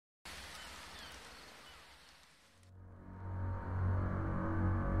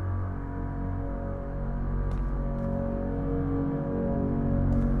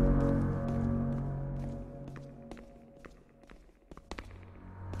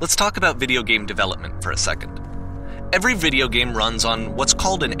Let's talk about video game development for a second. Every video game runs on what's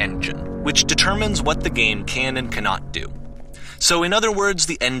called an engine, which determines what the game can and cannot do. So in other words,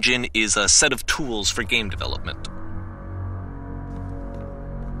 the engine is a set of tools for game development.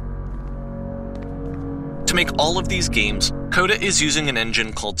 To make all of these games, Coda is using an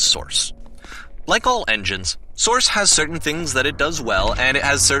engine called Source. Like all engines, Source has certain things that it does well, and it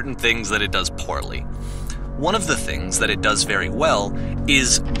has certain things that it does poorly. One of the things that it does very well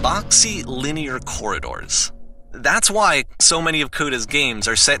is boxy linear corridors. That's why so many of Coda's games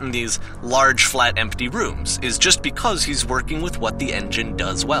are set in these large, flat, empty rooms, is just because he's working with what the engine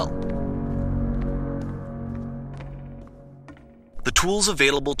does well. The tools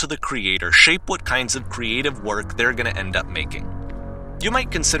available to the creator shape what kinds of creative work they're going to end up making. You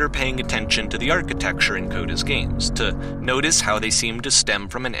might consider paying attention to the architecture in Coda's games to notice how they seem to stem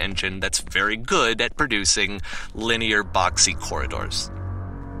from an engine that's very good at producing linear, boxy corridors.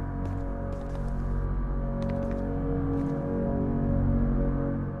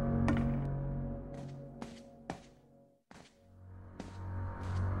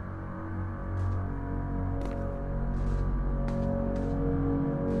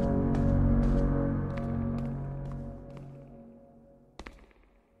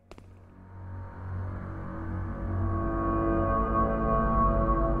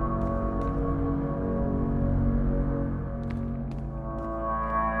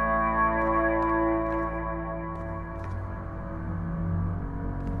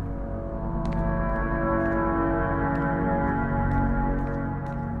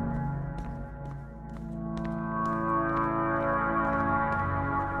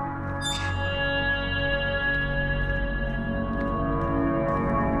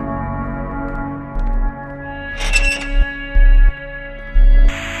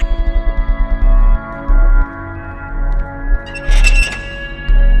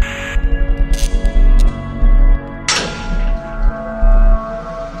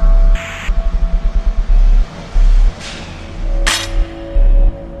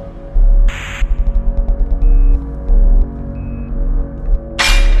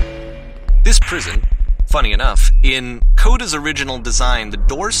 This prison, funny enough, in Coda's original design, the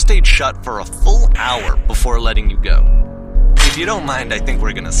doors stayed shut for a full hour before letting you go. If you don't mind, I think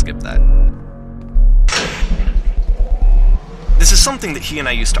we're gonna skip that. This is something that he and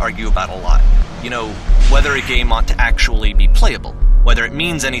I used to argue about a lot. You know, whether a game ought to actually be playable, whether it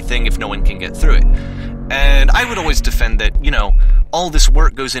means anything if no one can get through it. And I would always defend that, you know, all this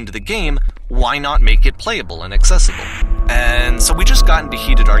work goes into the game, why not make it playable and accessible? And so we just got into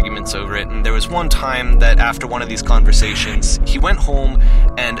heated arguments over it, and there was one time that after one of these conversations, he went home,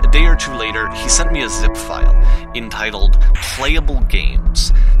 and a day or two later, he sent me a zip file entitled Playable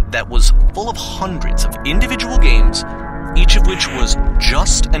Games that was full of hundreds of individual games, each of which was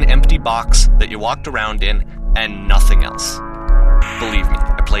just an empty box that you walked around in and nothing else. Believe me,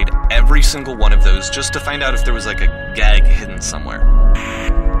 I played every single one of those just to find out if there was like a gag hidden somewhere.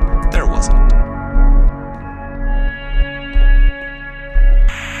 There wasn't.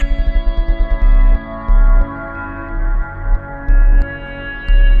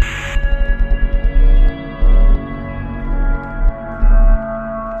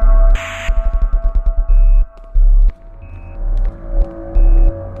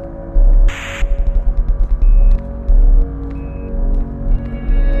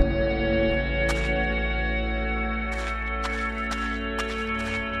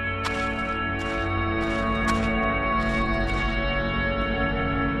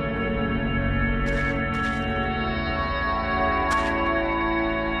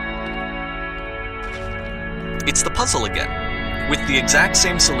 It's the puzzle again, with the exact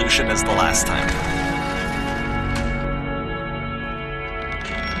same solution as the last time.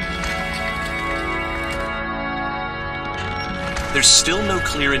 There's still no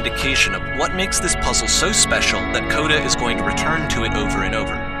clear indication of what makes this puzzle so special that Coda is going to return to it over and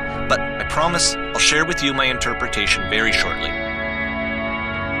over. But I promise I'll share with you my interpretation very shortly.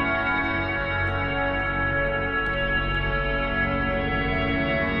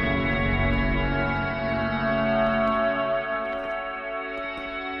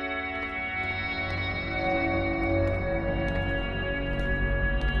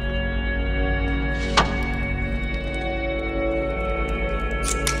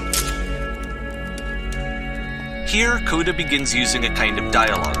 Here, Coda begins using a kind of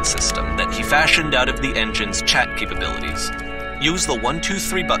dialogue system that he fashioned out of the engine's chat capabilities. Use the 1, 2,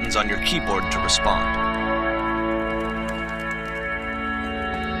 3 buttons on your keyboard to respond.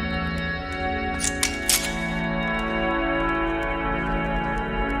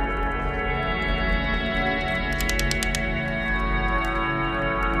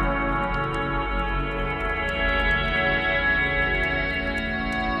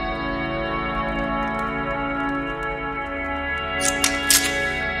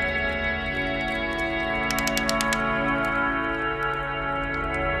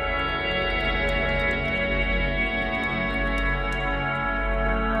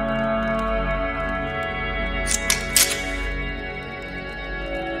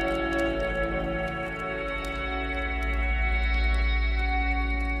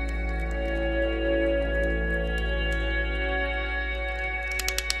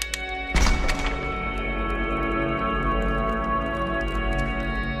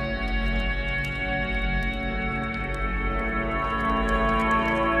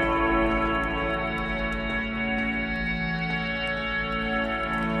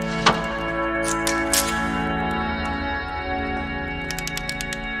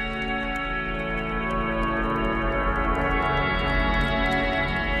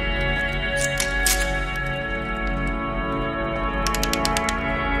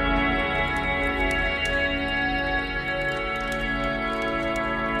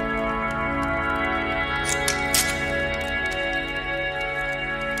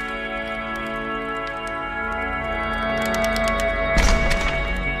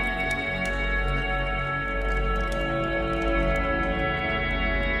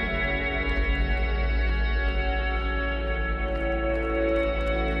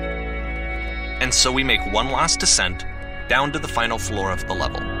 And so we make one last descent down to the final floor of the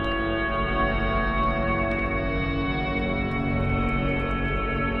level.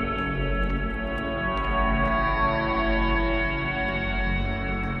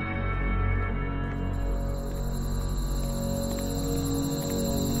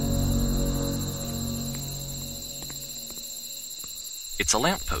 It's a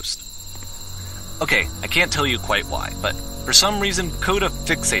lamppost. Okay, I can't tell you quite why, but for some reason Coda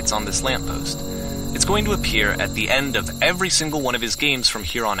fixates on this lamppost. It's going to appear at the end of every single one of his games from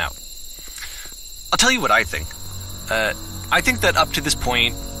here on out. I'll tell you what I think. I think that up to this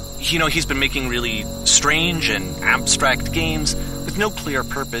point, he's been making really strange and abstract games with no clear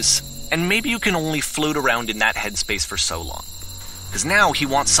purpose, and maybe you can only float around in that headspace for so long. Because now he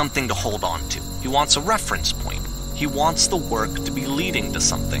wants something to hold on to. He wants a reference point. He wants the work to be leading to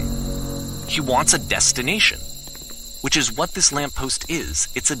something. He wants a destination, which is what this lamppost is.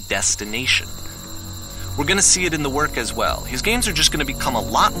 It's a destination. We're going to see it in the work as well. His games are just going to become a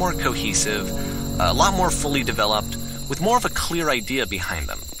lot more cohesive, a lot more fully developed, with more of a clear idea behind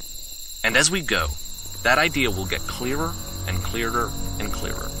them. And as we go, that idea will get clearer and clearer and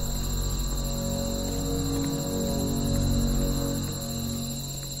clearer.